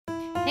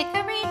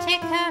Hickory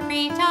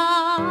dickory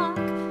dock,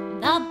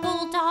 the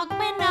bulldog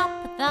went up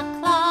the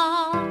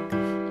clock.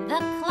 The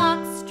clock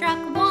struck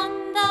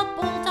one, the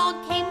bulldog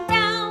came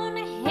down.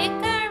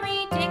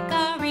 Hickory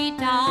dickory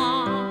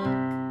dock.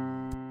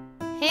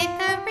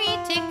 Hickory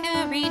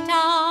dickory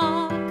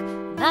dock,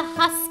 the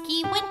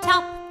husky went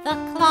up the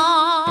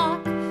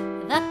clock.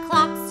 The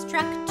clock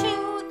struck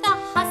two, the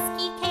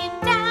husky came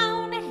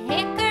down.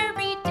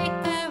 Hickory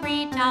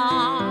dickory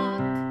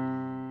dock.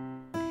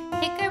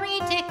 Hickory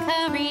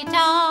dickory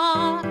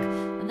dock,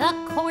 the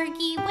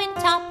corgi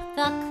went up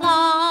the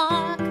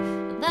clock.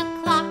 The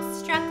clock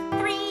struck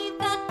three,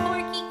 the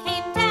corgi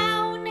came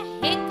down.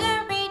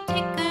 Hickory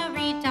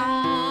dickory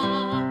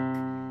dock.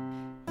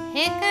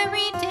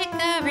 Hickory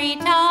dickory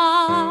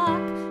dock,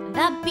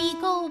 the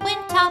beagle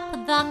went up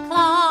the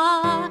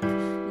clock.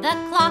 The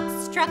clock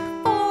struck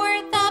four,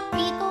 the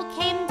beagle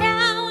came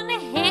down.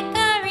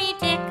 Hickory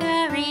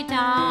dickory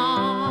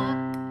dock.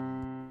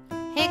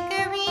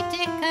 Hickory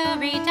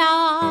dickory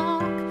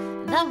dock,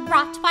 the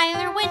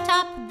Rottweiler went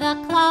up the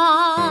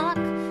clock.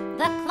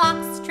 The clock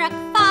struck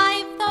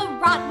five, the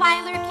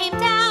Rottweiler came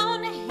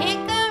down.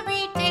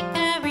 Hickory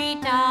dickory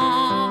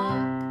dock.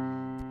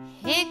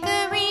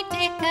 Hickory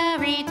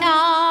dickory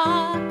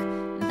dock,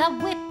 the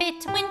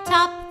Whippet went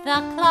up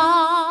the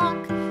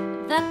clock.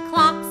 The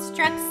clock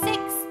struck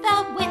six, the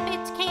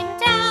Whippet came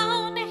down.